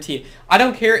refund guarantee. I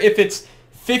don't care if it's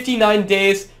 59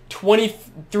 days,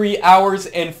 23 hours,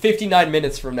 and 59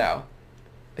 minutes from now.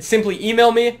 Simply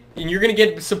email me, and you're going to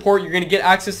get support. You're going to get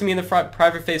access to me in the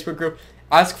private Facebook group.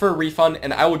 Ask for a refund,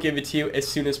 and I will give it to you as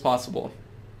soon as possible.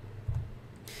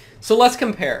 So let's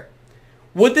compare.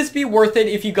 Would this be worth it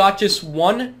if you got just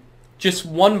one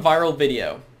viral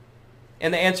video?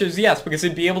 And the answer is yes, because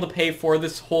it'd be able to pay for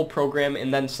this whole program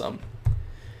and then some.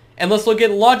 And let's look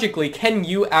at it logically. Can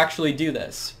you actually do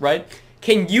this, right?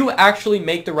 Can you actually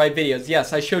make the right videos?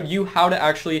 Yes, I showed you how to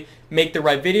actually make the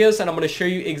right videos, and I'm going to show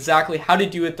you exactly how to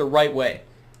do it the right way.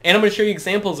 And I'm going to show you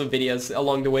examples of videos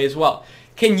along the way as well.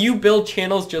 Can you build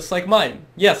channels just like mine?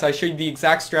 Yes, I showed you the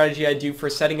exact strategy I do for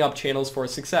setting up channels for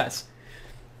success.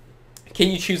 Can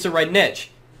you choose the right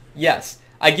niche? Yes.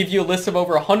 I give you a list of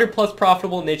over 100 plus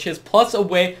profitable niches, plus a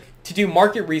way to do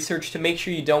market research to make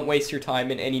sure you don't waste your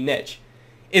time in any niche.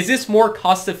 Is this more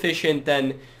cost efficient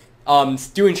than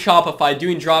doing Shopify,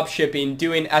 doing drop shipping,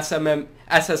 doing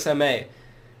SSMA?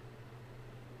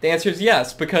 The answer is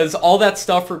yes, because all that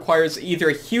stuff requires either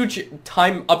a huge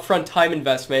upfront time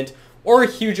investment or a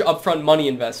huge upfront money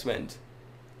investment.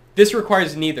 This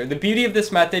requires neither. The beauty of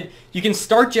this method, you can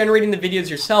start generating the videos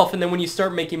yourself, and then when you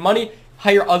start making money,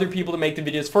 hire other people to make the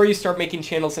videos for you, start making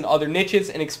channels in other niches,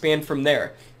 and expand from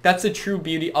there. That's the true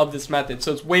beauty of this method.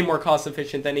 So it's way more cost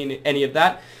efficient than any of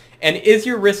that. And is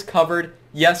your risk covered?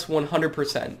 Yes,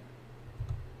 100%.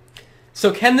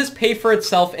 So can this pay for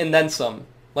itself and then some?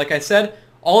 Like I said,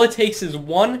 all it takes is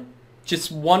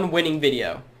just one winning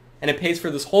video. And it pays for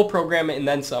this whole program and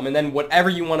then some, and then whatever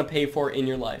you want to pay for in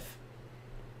your life.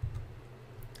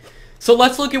 So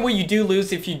let's look at what you do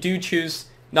lose if you do choose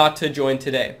not to join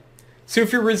today. So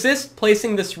if you resist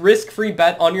placing this risk-free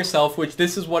bet on yourself, which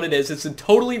this is what it is, it's a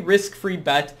totally risk-free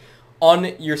bet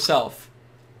on yourself.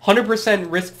 100%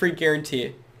 risk-free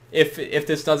guarantee if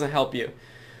this doesn't help you.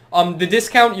 The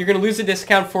discount, you're going to lose a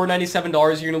discount, $497.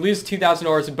 You're going to lose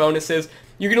 $2,000 in bonuses.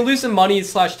 You're going to lose some money /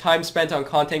 time spent on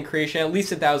content creation, at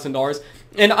least $1,000.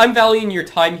 And I'm valuing your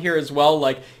time here as well.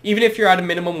 Like, even if you're at a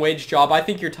minimum wage job, I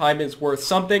think your time is worth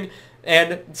something.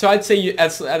 And so I'd say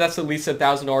that's at least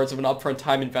 $1,000 of an upfront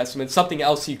time investment, something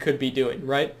else you could be doing,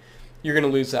 right? You're going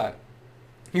to lose that.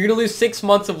 You're going to lose 6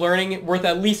 months of learning worth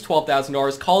at least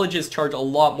 $12,000. Colleges charge a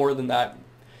lot more than that.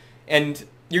 And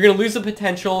you're going to lose the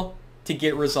potential to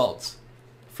get results.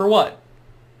 For what?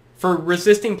 For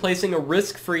resisting placing a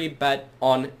risk-free bet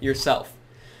on yourself.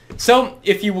 So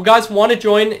if you guys want to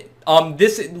join,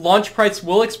 this launch price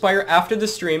will expire after the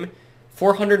stream.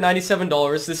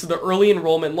 $497. This is the early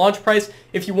enrollment launch price.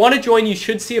 If you want to join, you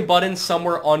should see a button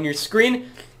somewhere on your screen.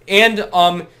 And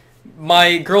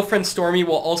my girlfriend Stormy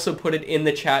will also put it in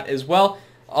the chat as well.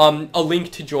 A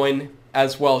link to join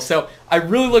as well. So I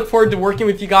really look forward to working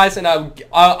with you guys, and I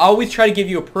always try to give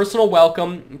you a personal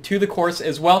welcome to the course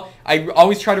as well. I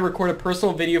always try to record a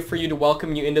personal video for you to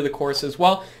welcome you into the course as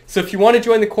well. So if you want to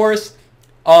join the course,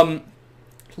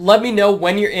 let me know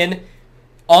when you're in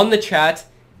on the chat,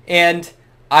 and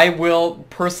I will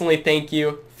personally thank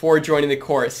you for joining the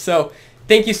course. So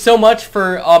thank you so much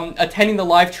for attending the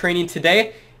live training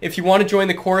today. If you want to join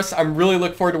the course, I'm really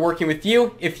looking forward to working with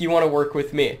you if you want to work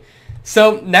with me.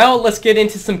 So now let's get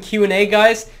into some Q&A,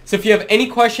 guys. So if you have any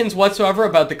questions whatsoever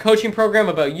about the coaching program,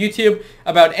 about YouTube,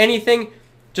 about anything,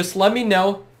 just let me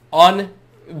know on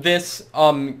this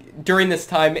during this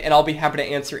time, and I'll be happy to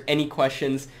answer any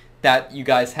questions that you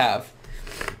guys have.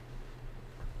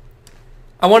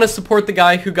 I want to support the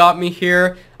guy who got me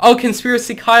here. Oh,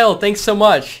 Conspiracy Kyle, thanks so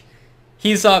much.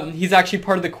 He's actually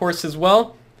part of the course as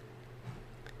well.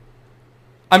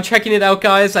 I'm checking it out,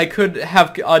 guys. I could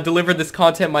have delivered this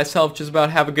content myself. Just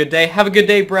about have a good day. Have a good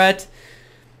day, Brett.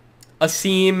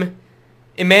 Asim.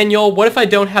 Emmanuel, what if I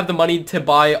don't have the money to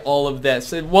buy all of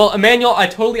this? Well, Emmanuel, I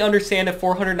totally understand if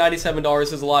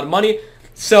 $497 is a lot of money.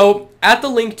 So at the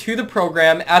link to the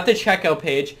program, at the checkout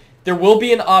page, there will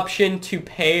be an option to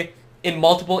pay in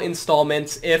multiple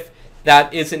installments if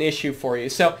that is an issue for you.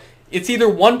 So it's either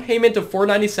one payment of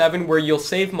 $497 where you'll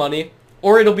save money,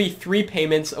 or it'll be 3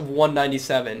 payments of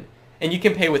 $197. And you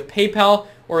can pay with PayPal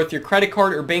or with your credit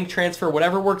card or bank transfer,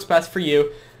 whatever works best for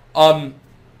you.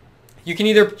 You can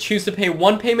either choose to pay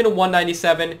 1 payment of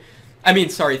 $197,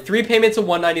 3 payments of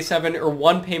 $197 or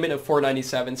 1 payment of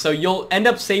 $497. So you'll end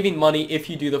up saving money if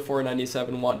you do the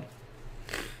 $497 one.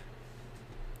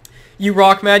 You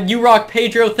rock, man. You rock.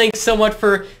 Pedro, thanks so much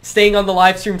for staying on the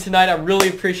live stream tonight. I really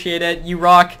appreciate it. You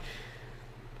rock.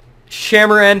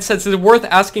 Shamaran says, is it worth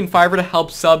asking Fiverr to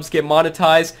help subs get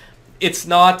monetized? It's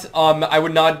not. I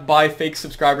would not buy fake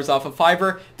subscribers off of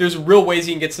Fiverr. There's real ways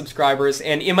you can get subscribers,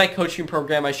 and in my coaching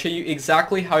program, I show you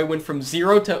exactly how I went from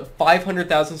 0 to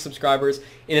 500,000 subscribers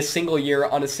in a single year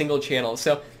on a single channel.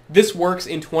 So this works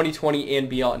in 2020 and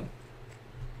beyond.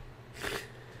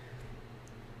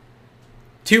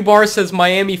 2 Bar says,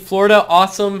 Miami, Florida,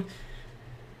 awesome.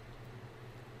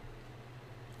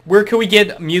 Where can we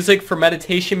get music for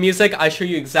meditation music? I show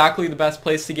you exactly the best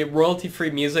place to get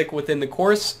royalty-free music within the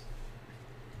course.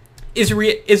 Is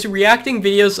reacting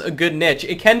videos a good niche?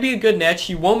 It can be a good niche.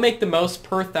 You won't make the most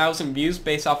per 1,000 views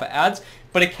based off of ads,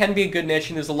 but it can be a good niche,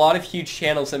 and there's a lot of huge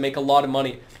channels that make a lot of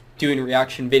money doing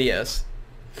reaction videos.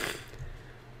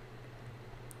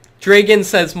 Dragon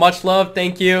says, much love.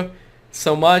 Thank you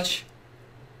so much.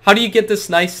 How do you get this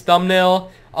nice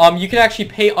thumbnail? You can actually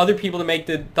pay other people to make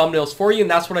the thumbnails for you,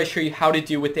 and that's what I show you how to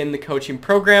do within the coaching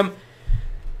program.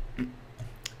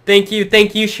 Thank you,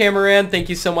 Shamaran. Thank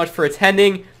you so much for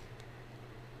attending.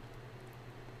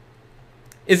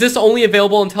 Is this only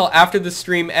available until after the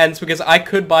stream ends? Because I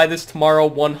could buy this tomorrow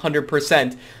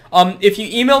 100%. If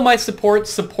you email my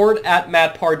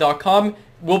support@mattpar.com,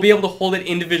 we'll be able to hold it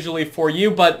individually for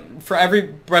you. But for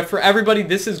everybody,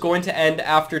 this is going to end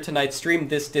after tonight's stream,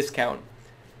 this discount.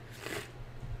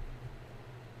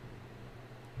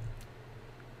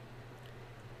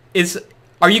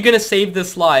 Are you going to save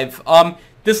this live?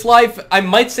 This live, I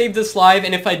might save this live,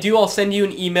 and if I do, I'll send you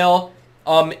an email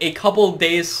a couple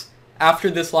days after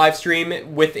this live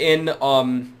stream within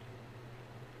but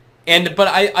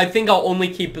I think I'll only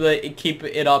keep the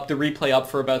replay up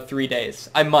for about 3 days.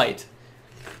 I might.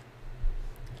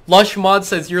 Lush Mod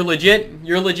says you're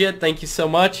legit. Thank you so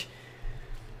much.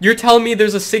 You're telling me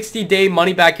there's a 60-day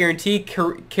money back guarantee,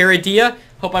 Caridia?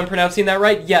 Hope I'm pronouncing that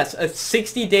right. Yes, a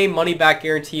 60-day money back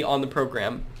guarantee on the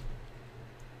program.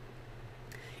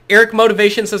 Eric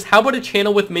Motivation says, how about a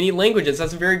channel with many languages?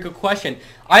 That's a very good question.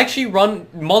 I actually run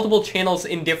multiple channels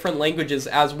in different languages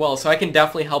as well, so I can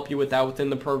definitely help you with that within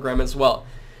the program as well.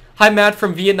 Hi, Matt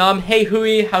from Vietnam. Hey,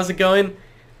 Hui, how's it going?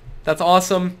 That's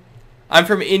awesome. I'm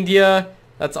from India.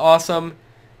 That's awesome.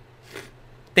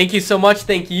 Thank you so much.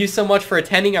 Thank you so much for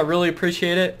attending. I really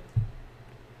appreciate it.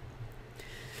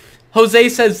 Jose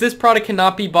says, this product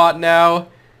cannot be bought now.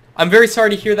 I'm very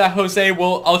sorry to hear that, Jose.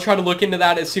 I'll try to look into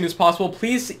that as soon as possible.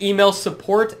 Please email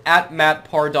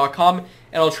support@mattpar.com, and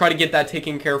I'll try to get that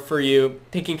taken care of for you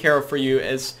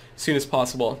as soon as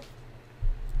possible.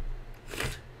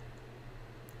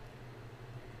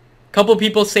 Couple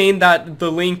people saying that the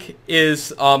link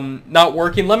is not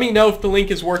working. Let me know if the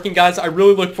link is working, guys. I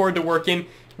really look forward to working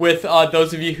with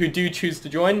those of you who do choose to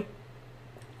join.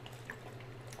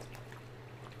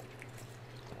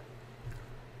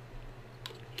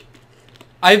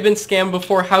 I've been scammed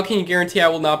before. How can you guarantee I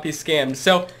will not be scammed?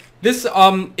 So this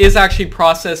is actually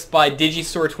processed by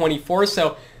Digistore24.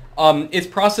 So it's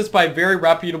processed by a very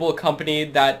reputable company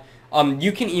that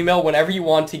you can email whenever you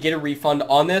want to get a refund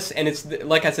on this. And it's,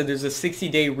 like I said, there's a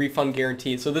 60-day refund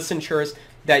guarantee. So this ensures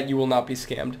that you will not be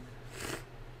scammed.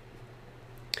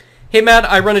 Hey,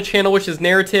 Matt, I run a channel which is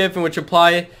narrative and which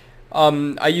apply.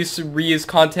 I used to reuse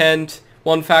content.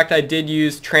 Well, in fact, I did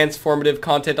use transformative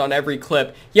content on every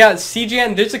clip. Yeah,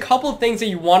 CJN, there's a couple of things that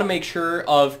you want to make sure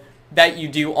of that you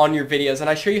do on your videos, and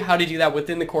I show you how to do that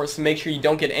within the course to make sure you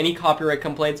don't get any copyright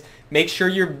complaints, make sure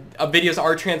your videos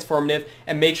are transformative,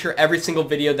 and make sure every single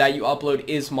video that you upload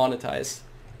is monetized.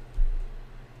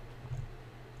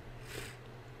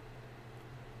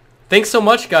 Thanks so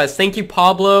much, guys. Thank you,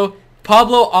 Pablo.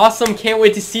 Pablo, awesome. Can't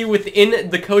wait to see you within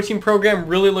the coaching program.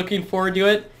 Really looking forward to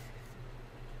it.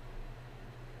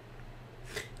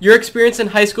 Your experience in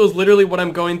high school is literally what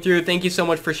I'm going through. Thank you so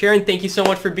much for sharing. Thank you so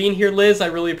much for being here, Liz. I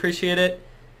really appreciate it.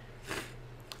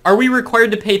 Are we required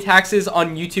to pay taxes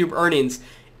on YouTube earnings?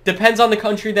 Depends on the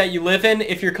country that you live in.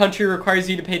 If your country requires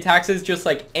you to pay taxes just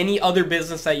like any other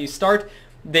business that you start,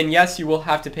 then yes, you will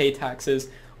have to pay taxes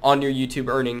on your YouTube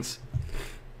earnings.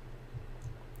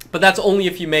 But that's only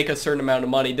if you make a certain amount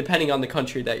of money, depending on the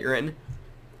country that you're in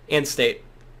and state.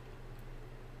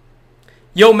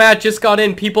 Yo, Matt, just got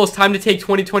in. People, it's time to take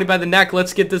 2020 by the neck.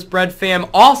 Let's get this bread, fam.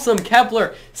 Awesome,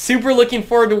 Kepler. Super looking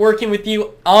forward to working with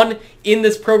you in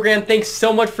this program. Thanks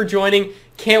so much for joining.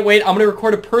 Can't wait. I'm going to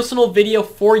record a personal video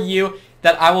for you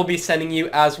that I will be sending you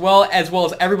as well as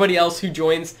everybody else who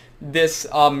joins this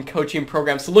coaching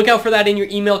program. So look out for that in your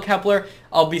email, Kepler.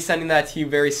 I'll be sending that to you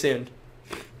very soon.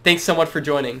 Thanks so much for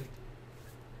joining.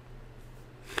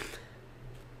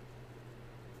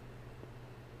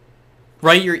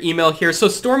 Write your email here. So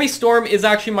Stormy Storm is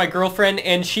actually my girlfriend,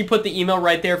 and she put the email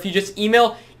right there. If you just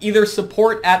email either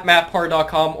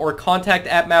support@mattpar.com or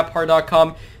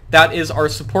contact@mattpar.com, that is our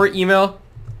support email.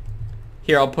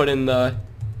 Here, I'll put in the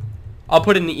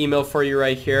email for you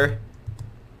right here.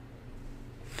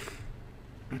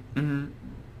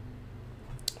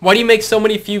 Why do you make so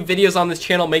many few videos on this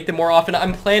channel? Make them more often.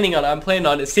 I'm planning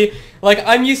on it. See, like,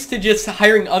 I'm used to just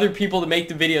hiring other people to make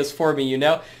the videos for me, you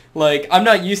know? Like, I'm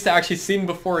not used to actually sitting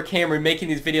before a camera and making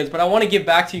these videos, but I want to give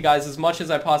back to you guys as much as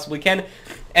I possibly can.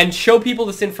 and show people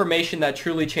this information that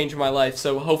truly changed my life.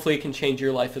 So hopefully it can change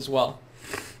your life as well.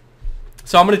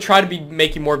 So I'm going to try to be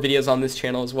making more videos on this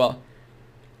channel as well.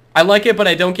 I like it, but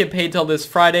I don't get paid till this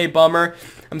Friday. Bummer.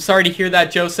 I'm sorry to hear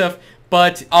that, Joseph.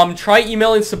 But try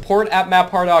emailing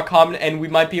support@mappar.com, and we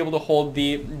might be able to hold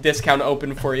the discount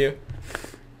open for you.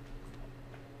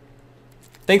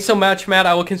 Thanks so much, Matt.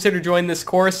 I will consider joining this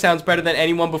course. Sounds better than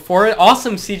anyone before it.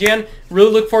 Awesome, CJan.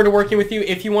 Really look forward to working with you.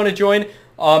 If you want to join,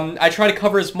 I try to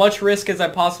cover as much risk as I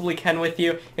possibly can with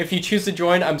you. If you choose to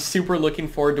join, I'm super looking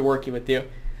forward to working with you.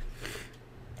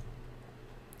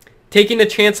 Taking a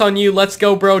chance on you. Let's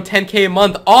go, bro. 10K a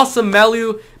month. Awesome,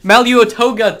 Malu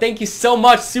Otoga. Thank you so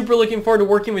much. Super looking forward to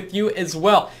working with you as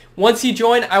well. Once you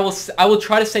join, I will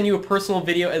try to send you a personal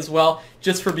video as well,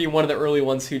 just for being one of the early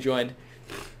ones who joined.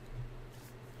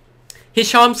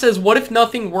 Hisham says, what if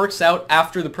nothing works out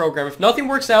after the program? If nothing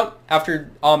works out after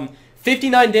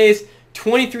 59 days,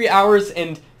 23 hours,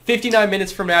 and 59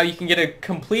 minutes from now, you can get a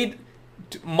complete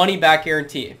money back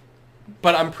guarantee.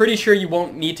 But I'm pretty sure you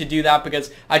won't need to do that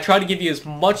because I try to give you as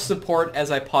much support as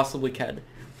I possibly can.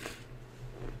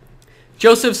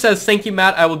 Joseph says, thank you,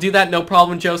 Matt. I will do that. No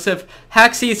problem, Joseph.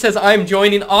 Haxie says, I'm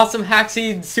joining. Awesome,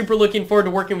 Haxie. Super looking forward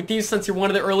to working with you. Since you're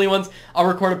one of the early ones, I'll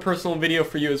record a personal video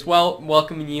for you as well,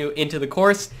 welcoming you into the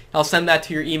course. I'll send that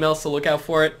to your email, so look out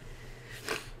for it.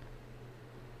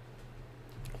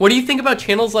 What do you think about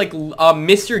channels like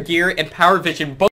Mr. Gear and Power Vision? Both